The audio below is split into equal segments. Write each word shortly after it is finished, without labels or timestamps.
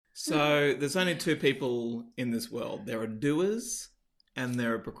So there's only two people in this world. There are doers and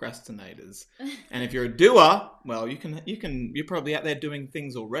there are procrastinators. And if you're a doer, well, you're probably out there doing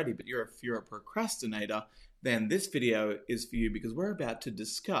things already, but if you're a procrastinator, then this video is for you because we're about to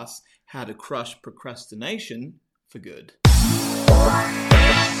discuss how to crush procrastination for good.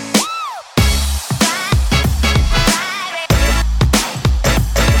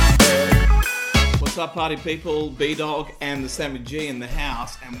 What's up, party people? B-Dog and the Sammy G in the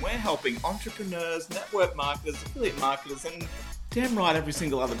house, and we're helping entrepreneurs, network marketers, affiliate marketers, and damn right every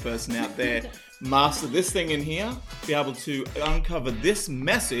single other person out there master this thing in here, be able to uncover this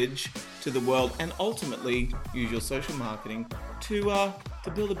message to the world, and ultimately use your social marketing to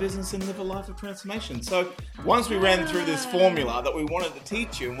build a business and live a life of transformation. So once we ran through this formula that we wanted to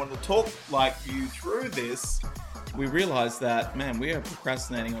teach you and wanted to talk like you through this, we realized that, man, we are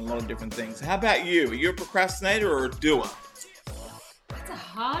procrastinating on a lot of different things. How about you? Are you a procrastinator or a doer? That's a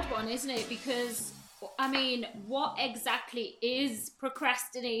hard one, isn't it? Because, I mean, what exactly is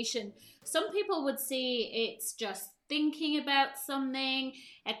procrastination? Some people would say it's just thinking about something,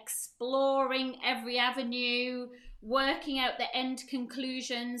 exploring every avenue, working out the end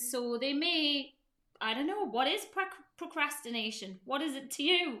conclusions. So they may, I don't know, what is procrastination? What is it to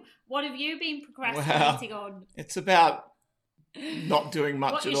you? What have you been procrastinating on? It's about not doing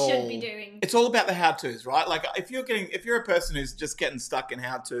much at all. What you should be doing. It's all about the how-tos, right? Like if you're a person who's just getting stuck in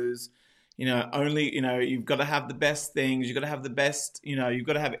how-tos, you've got to have the best things, you've got to have the best, you've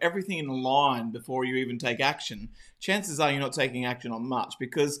got to have everything in line before you even take action. Chances are you're not taking action on much,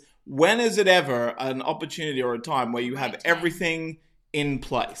 because when is it ever an opportunity or a time where you have everything in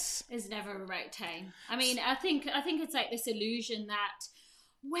place? Is never a right time. I mean, I think it's like this illusion that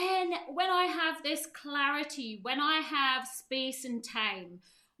when I have this clarity, when I have space and time,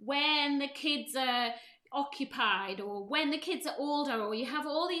 when the kids are occupied, or when the kids are older, or you have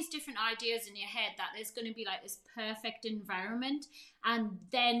all these different ideas in your head that there's going to be like this perfect environment, and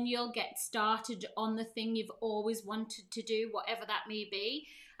then you'll get started on the thing you've always wanted to do, whatever that may be.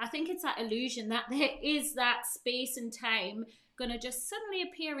 I think it's that illusion that there is that space and time going to just suddenly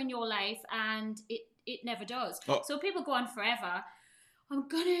appear in your life, and it never does. So people go on forever. I'm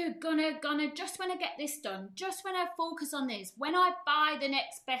gonna just when I get this done, just when I focus on this, when I buy the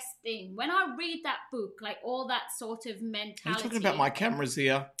next best thing, when I read that book, like all that sort of mentality. Are you talking about my cameras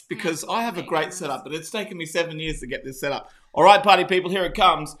here? Because I have a great setup, but it's taken me 7 years to get this set up. All right, party people, here it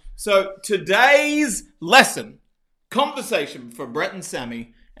comes. So today's lesson, conversation for Brett and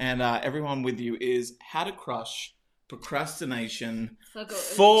Sammy and everyone with you, is how to crush procrastination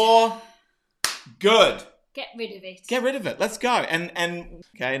for good. Get rid of it. Get rid of it. Let's go. And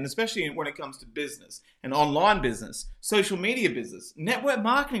especially when it comes to business and online business, social media business, network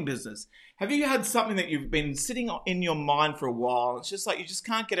marketing business. Have you had something that you've been sitting in your mind for a while? It's just like you just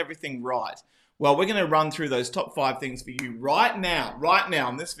can't get everything right. Well, we're going to run through those top 5 things for you right now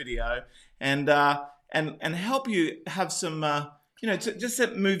in this video, and help you have some,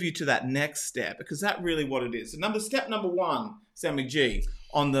 to move you to that next step, because that's really what it is. So step number 1, Sammy G,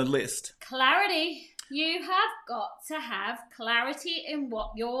 on the list. Clarity. You have got to have clarity in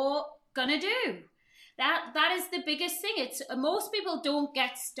what you're gonna do. That is the biggest thing. It's most people don't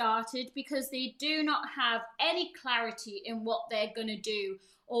get started because they do not have any clarity in what they're gonna do,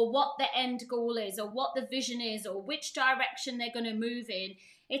 or what the end goal is, or what the vision is, or which direction they're gonna move in.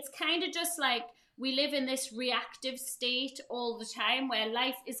 It's kind of just like we live in this reactive state all the time, where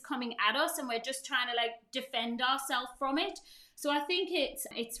life is coming at us and we're just trying to like defend ourselves from it. So I think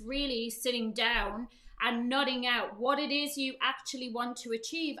it's really sitting down and nodding out what it is you actually want to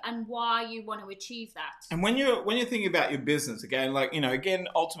achieve and why you want to achieve that. And when you're thinking about your business,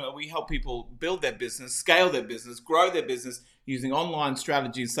 ultimately we help people build their business, scale their business, grow their business using online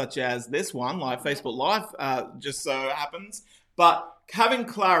strategies such as this one, like Facebook Live, just so happens. But having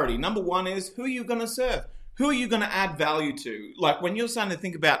clarity, number 1 is, who are you going to serve? Who are you going to add value to? Like when you're starting to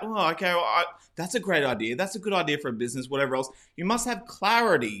think about, that's a great idea. That's a good idea for a business, whatever else. You must have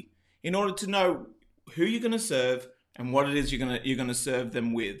clarity in order to know who you're going to serve and what it is you're going to serve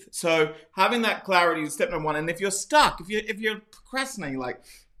them with. So having that clarity is step number 1. And if you're stuck, if you're procrastinating, like,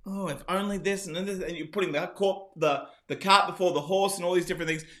 if only this and this, and you're putting the cart before the horse and all these different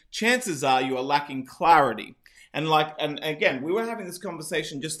things, chances are you are lacking clarity. And again, we were having this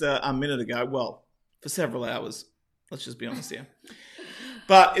conversation just a minute ago. Well, for several hours. Let's just be honest here.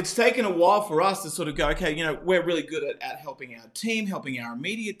 But it's taken a while for us to sort of go, okay, we're really good at helping our team, helping our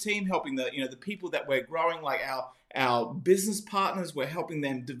immediate team, helping the people that we're growing, like our business partners. We're helping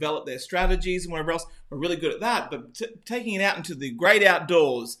them develop their strategies and whatever else. We're really good at that. But taking it out into the great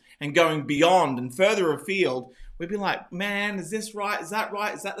outdoors and going beyond and further afield, we'd be like, man, is this right? Is that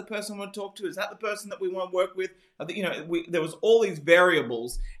right? Is that the person I want to talk to? Is that the person that we want to work with? There was all these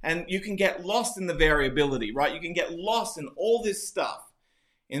variables, and you can get lost in the variability, right? You can get lost in all this stuff.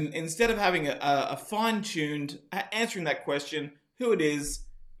 Instead of having a fine-tuned answering that question, who it is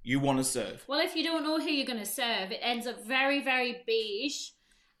you want to serve. Well, if you don't know who you're going to serve, it ends up very, very beige,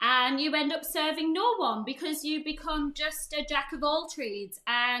 and you end up serving no one because you become just a jack of all trades,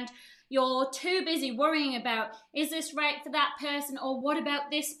 and you're too busy worrying about, is this right for that person, or what about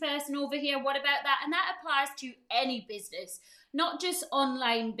this person over here, what about that? And that applies to any business, not just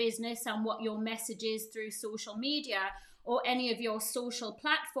online business and what your message is through social media or any of your social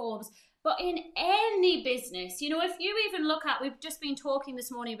platforms, but in any business. If you even look at, we've just been talking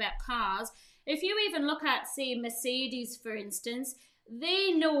this morning about cars, if you even look at, say, Mercedes, for instance,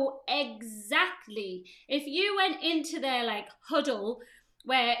 they know exactly, if you went into their huddle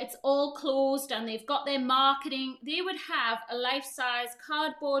where it's all closed and they've got their marketing, they would have a life-size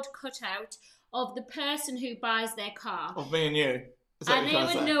cardboard cutout of the person who buys their car. Of me and you. And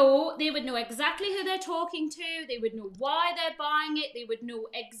they would know exactly who they're talking to, they would know why they're buying it, they would know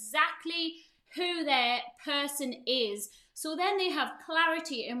exactly who their person is. So then they have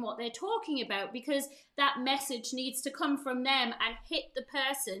clarity in what they're talking about, because that message needs to come from them and hit the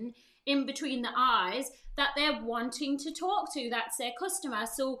person in between the eyes that they're wanting to talk to. That's their customer.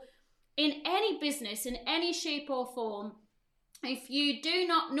 So in any business, in any shape or form, if you do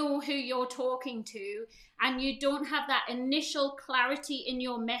not know who you're talking to and you don't have that initial clarity in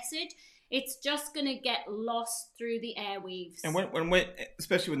your message, it's just going to get lost through the airwaves. And when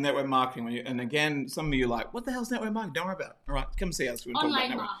especially with network marketing, and again, some of you are like, what the hell's network marketing? Don't worry about it. All right, come see us.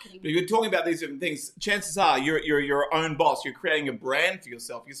 Online marketing. But you're talking about these different things. Chances are you're your own boss. You're creating a brand for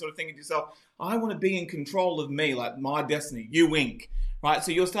yourself. You're sort of thinking to yourself, I want to be in control of me, like my destiny, you Inc. Right?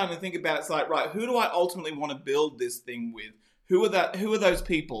 So you're starting to think about, it's like, right, who do I ultimately want to build this thing with? Who are those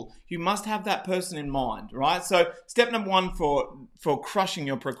people? You must have that person in mind, right? So step number one for crushing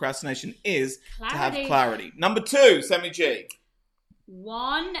your procrastination is to have clarity. Number two, Sammy G.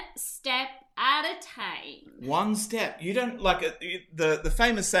 One step at a time. One step. You don't the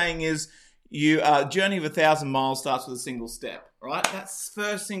famous saying is, journey of 1,000 miles starts with a single step, right? That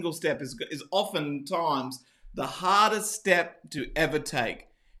first single step is oftentimes the hardest step to ever take.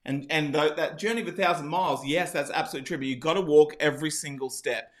 And that journey of 1,000 miles, yes, that's absolutely true, but you've got to walk every single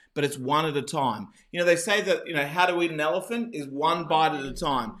step, but it's one at a time. They say that, how to eat an elephant is one bite at a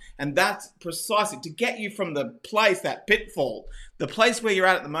time. And that's precisely to get you from the place, that pitfall, the place where you're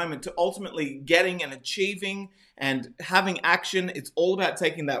at the moment, to ultimately getting and achieving and having action. It's all about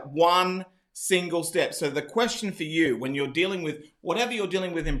taking that one single step. So the question for you, when you're dealing with whatever you're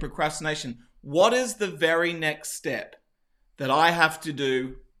dealing with in procrastination, what is the very next step that I have to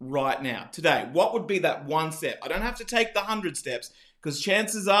do right now, today? What would be that one step? I don't have to take the 100 steps, because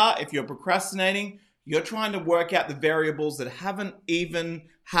chances are, if you're procrastinating, you're trying to work out the variables that haven't even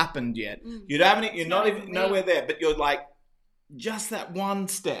happened yet. You're not even nowhere there, but you're like, just that one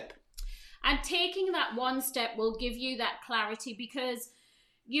step. And taking that one step will give you that clarity, because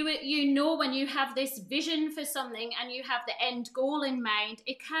you know when you have this vision for something and you have the end goal in mind,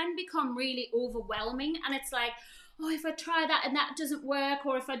 it can become really overwhelming, and it's like, oh, if I try that and that doesn't work,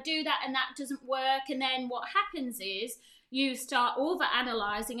 or if I do that and that doesn't work, and then what happens is you start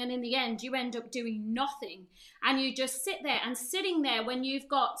over-analyzing, and in the end you end up doing nothing, and you just sit there. And sitting there when you've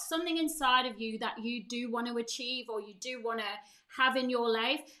got something inside of you that you do want to achieve or you do want to have in your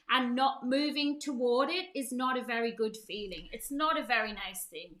life, and not moving toward it is not a very good feeling. It's not a very nice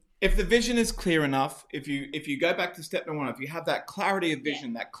thing. If the vision is clear enough, if you go back to step number one, if you have that clarity of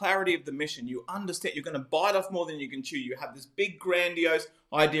vision, that clarity of the mission, you understand you're going to bite off more than you can chew, you have this big grandiose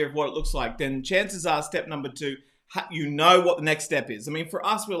idea of what it looks like, then chances are step number two, you know what the next step is. I mean, for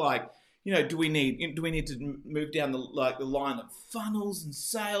us, we're like, do we need to move down the line of funnels and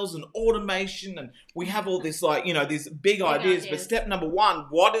sales and automation, and we have all this these big ideas. But step number one,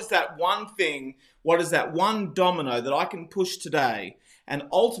 what is that one thing? What is that one domino that I can push today? And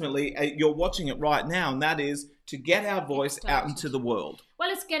ultimately, you're watching it right now, and that is to get our voice out into the world. Well,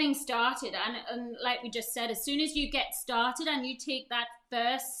 it's getting started, and like we just said, as soon as you get started and you take that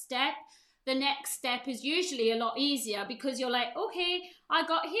first step, the next step is usually a lot easier, because you're like, okay, I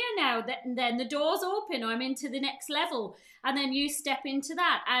got here now, then the door's open, I'm into the next level, and then you step into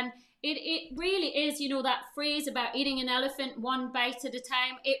that. And it really is, that phrase about eating an elephant one bite at a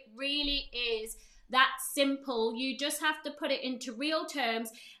time, it really is that simple. You just have to put it into real terms,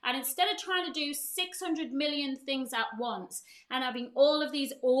 and instead of trying to do 600 million things at once and having all of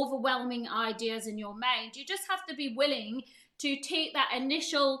these overwhelming ideas in your mind, you just have to be willing to take that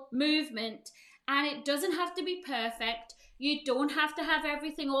initial movement And it doesn't have to be perfect. You don't have to have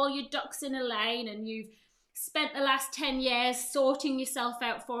everything, all your ducks in a line, and you've spent the last 10 years sorting yourself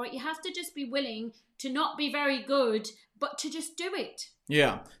out for it. You have to just be willing to not be very good, but to just do it.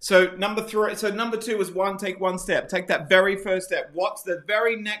 Yeah. So number two is take one step. Take that very first step. What's the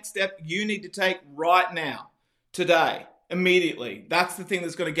very next step you need to take right now, today, immediately? That's the thing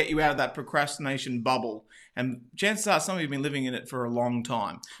that's going to get you out of that procrastination bubble. And chances are some of you have been living in it for a long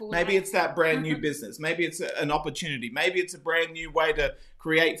time. Cool. Maybe it's that brand new business. Maybe it's an opportunity. Maybe it's a brand new way to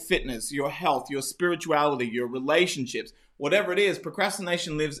create fitness, your health, your spirituality, your relationships. Whatever it is,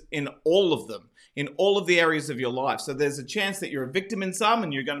 procrastination lives in all of them, in all of the areas of your life. So there's a chance that you're a victim in some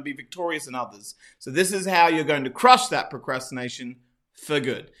and you're going to be victorious in others. So this is how you're going to crush that procrastination for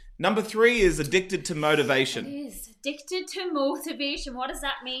good. Number 3 is addicted to motivation. It is. Addicted to motivation. What does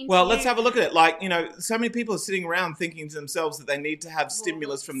that mean? Well, let's have a look at it. Like, so many people are sitting around thinking to themselves that they need to have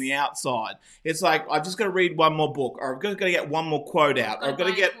stimulus from the outside. It's like, I've just got to read one more book, or I've got to get one more quote out, or I've got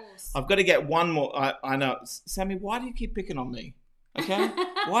to get one more. I know. Sammy, why do you keep picking on me? Okay?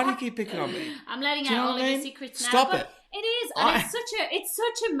 Why do you keep picking on me? I'm letting out all of your secrets now. Stop it. It is. And it's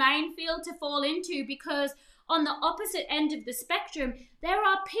such a minefield to fall into, because on the opposite end of the spectrum, there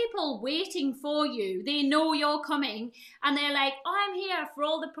are people waiting for you. They know you're coming, and they're like, I'm here for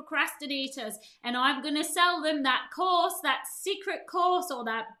all the procrastinators, and I'm going to sell them that course, that secret course, or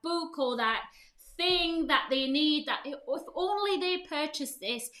that book, or that thing that they need, that if only they purchase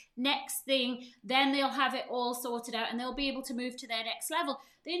this next thing, then they'll have it all sorted out and they'll be able to move to their next level.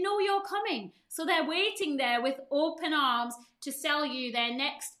 They know you're coming, so they're waiting there with open arms to sell you their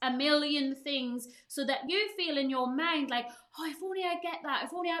next 1,000,000 things, so that you feel in your mind like, oh, if only I get that,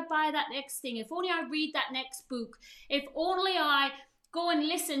 if only I buy that next thing, if only I read that next book, if only I go and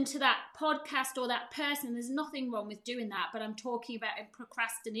listen to that podcast or that person. There's nothing wrong with doing that, but I'm talking about in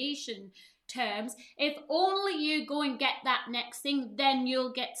procrastination terms. If only you go and get that next thing, then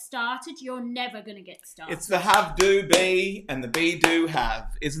you'll get started. You're never going to get started. It's the have, do, be, and the be, do, have.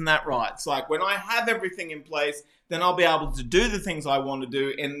 Isn't that right? It's like, when I have everything in place, then I'll be able to do the things I want to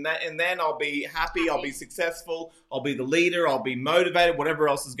do, and then I'll be happy, I'll be successful, I'll be the leader, I'll be motivated, whatever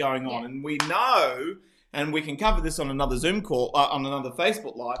else is going on. Yeah. And we know, and we can cover this on another Zoom call, on another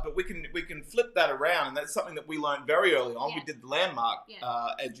Facebook Live, but we can flip that around, and that's something that we learned very early on. Yeah. We did the landmark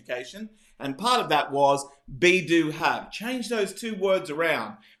education, and part of that was be, do, have. Change those two words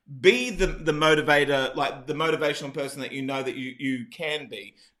around. Be the motivator, like the motivational person that you know that you can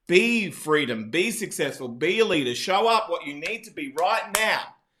be. Be freedom, be successful, be a leader, show up what you need to be right now.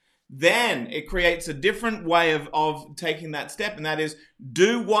 Then it creates a different way of taking that step, and that is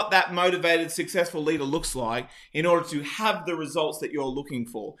do what that motivated, successful leader looks like in order to have the results that you're looking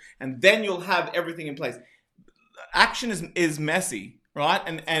for. And then you'll have everything in place. Action is messy. Right?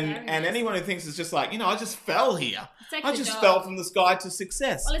 And anyone who thinks it's just like, I just fell here. Like I just fell from the sky to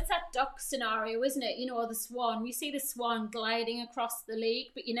success. Well, it's that duck scenario, isn't it? Or the swan. You see the swan gliding across the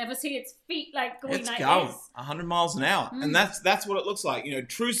lake, but you never see its feet going like this. 100 miles an hour. And that's what it looks like.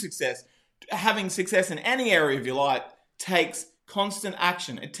 True success, having success in any area of your life takes constant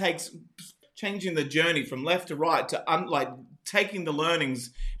action. It takes changing the journey from left to right to taking the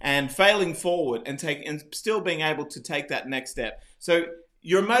learnings and failing forward and still being able to take that next step. So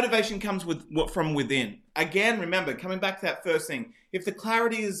your motivation comes from within. Again, remember, coming back to that first thing, if the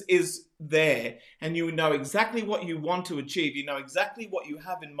clarity is there and you know exactly what you want to achieve, you know exactly what you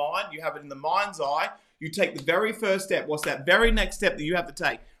have in mind, you have it in the mind's eye, you take the very first step. What's that very next step that you have to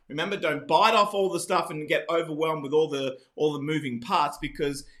take? Remember, don't bite off all the stuff and get overwhelmed with all the moving parts,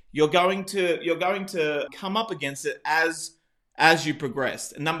 because you're going to come up against it as you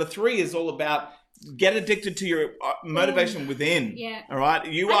progress. And number 3 is all about get addicted to your motivation within. Yeah. All right?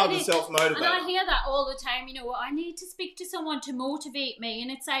 You are the self-motivator. And I hear that all the time. I need to speak to someone to motivate me.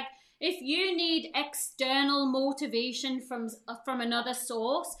 And it's like, if you need external motivation from another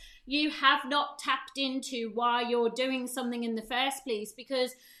source, you have not tapped into why you're doing something in the first place,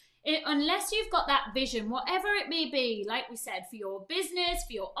 because unless you've got that vision, whatever it may be, like we said, for your business,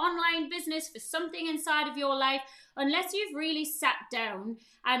 for your online business, for something inside of your life, unless you've really sat down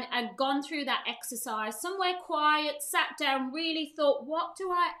and gone through that exercise, somewhere quiet, sat down, really thought, what do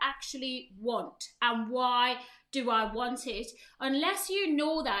I actually want and why do I want it? Unless you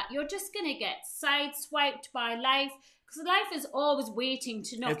know that, you're just going to get sideswiped by life, because life is always waiting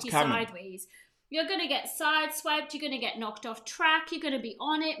to knock you sideways. You're going to get sideswiped. You're going to get knocked off track. You're going to be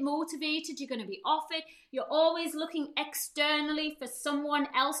on it, motivated. You're going to be off it. You're always looking externally for someone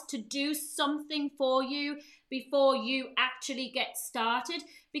else to do something for you before you actually get started,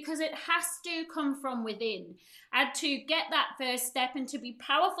 because it has to come from within. And to get that first step and to be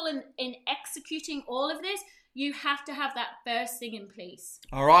powerful in executing all of this, you have to have that first thing in place.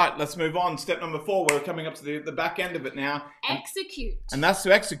 All right, let's move on. Step number 4, we're coming up to the back end of it now. Execute. And that's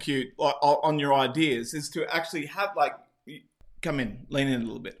to execute on your ideas, is to actually have, like, come in, lean in a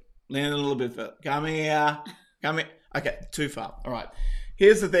little bit. Lean in a little bit further. Come here. Okay, too far. All right.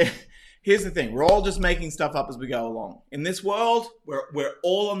 Here's the thing. We're all just making stuff up as we go along. In this world, we're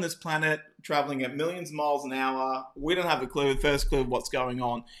all on this planet traveling at millions of miles an hour. We don't have the first clue of what's going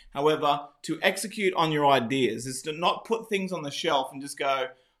on. However, to execute on your ideas is to not put things on the shelf and just go,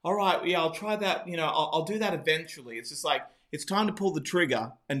 all right, yeah, I'll try that. I'll do that eventually. It's just like, it's time to pull the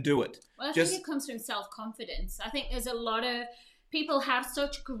trigger and do it. Well, I think it comes from self-confidence. I think there's a lot of people have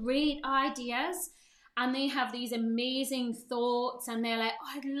such great ideas, and they have these amazing thoughts, and they're like,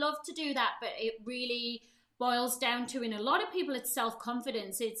 oh, I'd love to do that. But it really boils down to, in a lot of people, it's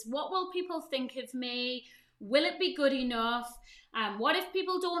self-confidence. It's, what will people think of me? Will it be good enough? What if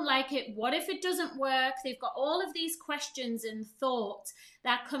people don't like it? What if it doesn't work? They've got all of these questions and thoughts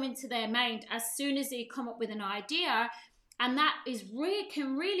that come into their mind as soon as they come up with an idea. And that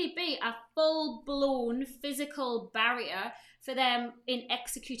can really be a full-blown physical barrier for them in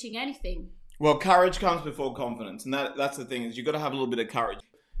executing anything. Well, courage comes before confidence. And that's the thing, is you've got to have a little bit of courage.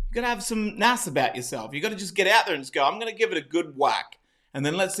 You've got to have some nass about yourself. You've got to just get out there and just go, I'm going to give it a good whack. And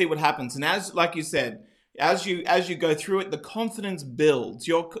then let's see what happens. And as, like you said, as you go through it, the confidence builds.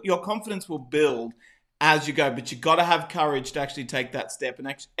 Your confidence will build as you go. But you've got to have courage to actually take that step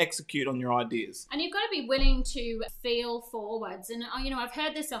and execute on your ideas. And you've got to be willing to fail forwards. And, I've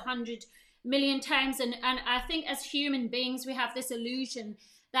heard this 100 million times. And I think as human beings, we have this illusion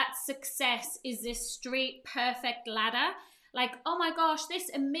that success is this straight, perfect ladder. Like, oh my gosh,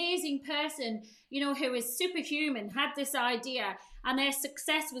 this amazing person, who is superhuman, had this idea and their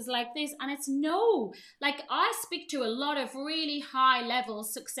success was like this. And it's no. Like, I speak to a lot of really high level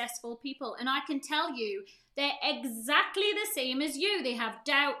successful people, and I can tell you they're exactly the same as you. They have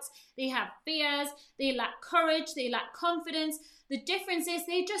doubts, they have fears, they lack courage, they lack confidence. The difference is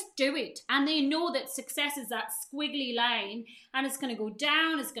they just do it, and they know that success is that squiggly line, and it's going to go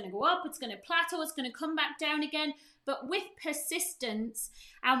down, it's going to go up, it's going to plateau, it's going to come back down again. But with persistence,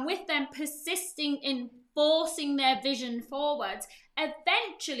 and with them persisting in forcing their vision forwards,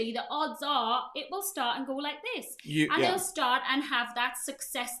 eventually the odds are it will start and go like this. They'll start and have that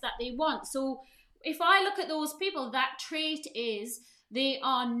success that they want. So if I look at those people, that trait is they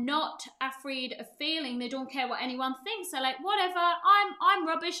are not afraid of failing. They don't care what anyone thinks. They're like, whatever, I'm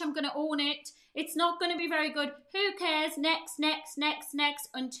rubbish, I'm going to own it. It's not going to be very good. Who cares? Next,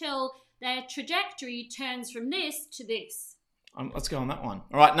 until their trajectory turns from this to this. Let's go on that one.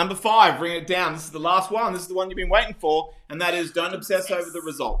 All right, number 5, bring it down. This is the last one. This is the one you've been waiting for, and that is don't obsess over the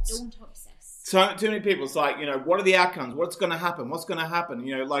results. Don't obsess. So too many people, it's like, what are the outcomes? What's going to happen? What's going to happen?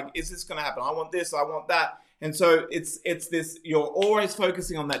 Is this going to happen? I want this, I want that. And so it's this, you're always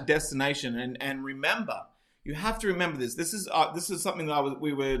focusing on that destination. And remember, you have to remember this. This is something that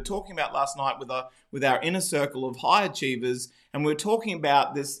we were talking about last night with our inner circle of high achievers. And we were talking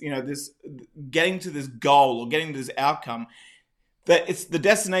about this, this getting to this goal or getting to this outcome. That it's the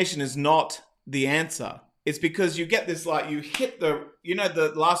destination is not the answer. It's because you get this, like, you hit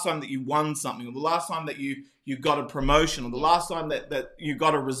the last time that you won something, or the last time that you got a promotion, or the last time that you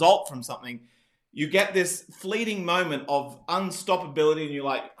got a result from something. You get this fleeting moment of unstoppability, and you're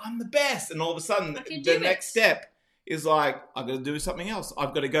like, I'm the best. And all of a sudden, the next step is like, I've got to do something else.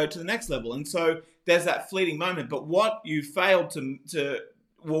 I've got to go to the next level. And so there's that fleeting moment. But what you failed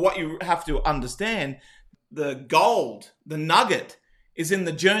what you have to understand, the gold, the nugget, is in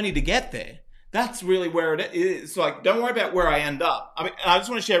the journey to get there. That's really where it is. It's like, don't worry about where I end up. I mean, I just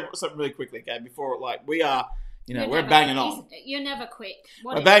want to share something really quickly, okay? Before, we are, we're banging on. You're never quick.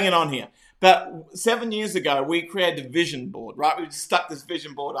 We're banging on here. But 7 years ago, we created a vision board, right? We stuck this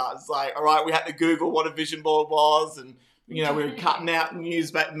vision board out. It's like, all right, we had to Google what a vision board was, and we were cutting out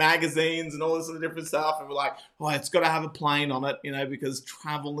news magazines and all this sort of different stuff. And we're like, it's got to have a plane on it, because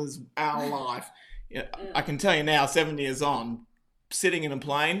travel is our life. I can tell you now, 7 years on, sitting in a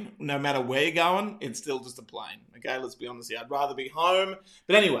plane, no matter where you're going, it's still just a plane. Okay, let's be honest here. I'd rather be home.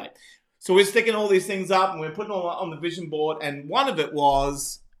 But anyway, so we're sticking all these things up, and we're putting all on the vision board. And one of it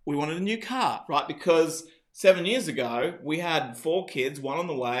was we wanted a new car, right? Because 7 years ago, we had 4 kids, one on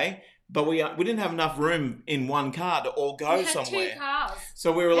the way. but we didn't have enough room in one car to all go we had somewhere. 2 cars.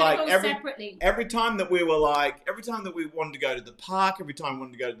 So we were like, separately. every time that we wanted to go to the park, every time we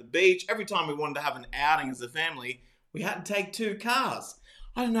wanted to go to the beach, every time we wanted to have an outing as a family, we had to take 2 cars.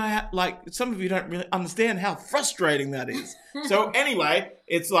 I don't know how, some of you don't really understand how frustrating that is. So anyway,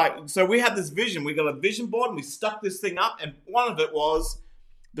 it's like, so we had this vision. We got a vision board and we stuck this thing up, and one of it was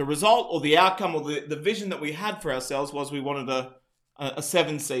the result or the outcome or the vision that we had for ourselves was we wanted a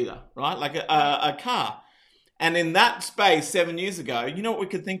 7-seater, right? Like a car. And in that space 7 years ago, you know what we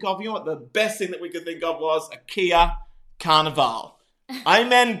could think of? You know what the best thing that we could think of was? A Kia Carnival.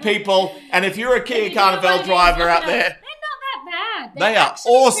 Amen, people. And if you're a Kia Carnival driver out there, They are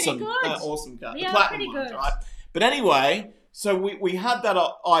awesome. They're awesome cars. They are pretty good. Right? But anyway, so we had that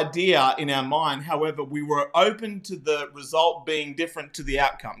idea in our mind. However, we were open to the result being different to the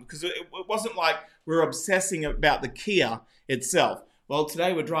outcome, because it wasn't like we were obsessing about the Kia itself. Well,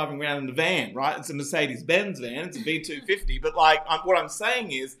 today we're driving around in a van, right? It's a Mercedes-Benz van. It's a V250. But what I'm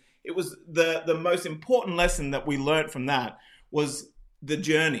saying is, it was the most important lesson that we learned from that was the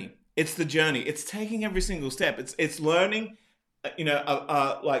journey. It's the journey. It's taking every single step. It's learning.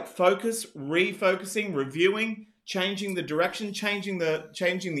 Focus, refocusing, reviewing, changing the direction, changing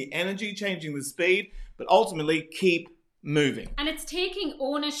the energy, changing the speed, but ultimately keep moving. And it's taking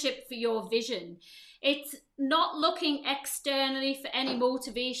ownership for your vision. It's not looking externally for any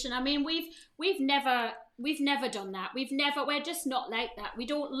motivation. I mean, we've never done that. We're just not like that. We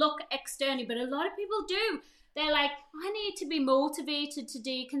don't look externally, but a lot of people do. They're like, I need to be motivated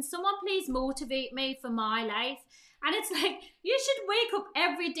today. Can someone please motivate me for my life? And it's like, you should wake up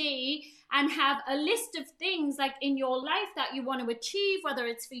every day and have a list of things like in your life that you want to achieve, whether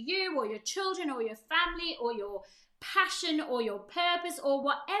it's for you or your children or your family or your passion or your purpose or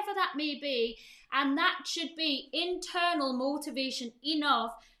whatever that may be. And that should be internal motivation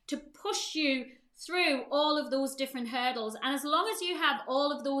enough to push you through all of those different hurdles. And as long as you have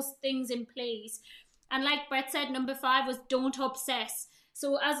all of those things in place, and like Brett said, number 5 was don't obsess.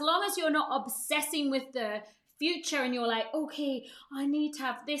 So as long as you're not obsessing with the future and you're like, okay, I need to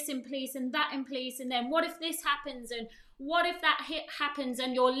have this in place and that in place, and then what if this happens and what if that happens,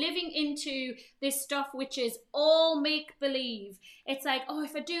 and you're living into this stuff which is all make-believe. It's like, oh,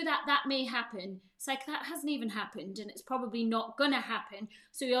 if I do that, that may happen. It's like, that hasn't even happened and it's probably not gonna happen.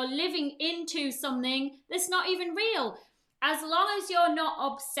 So you're living into something that's not even real. As long as you're not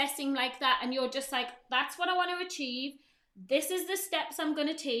obsessing like that and you're just like, that's what I want to achieve, this is the steps I'm going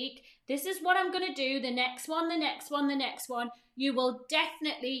to take, this is what I'm going to do, the next one, the next one, the next one, you will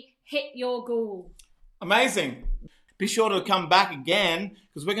definitely hit your goal. Amazing. Be sure to come back again,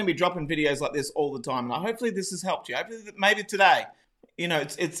 because we're going to be dropping videos like this all the time. And hopefully this has helped you. Hopefully maybe today, you know,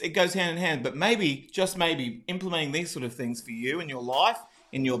 it goes hand in hand, but maybe, just maybe, implementing these sort of things for you in your life,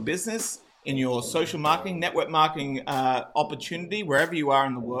 in your business, in your social marketing, network marketing opportunity, wherever you are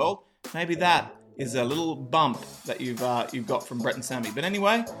in the world, maybe that is a little bump that you've got from Brett and Sammy. But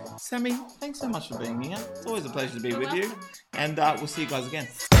anyway, Sammy, thanks so much for being here. It's always a pleasure to be with you. And we'll see you guys again.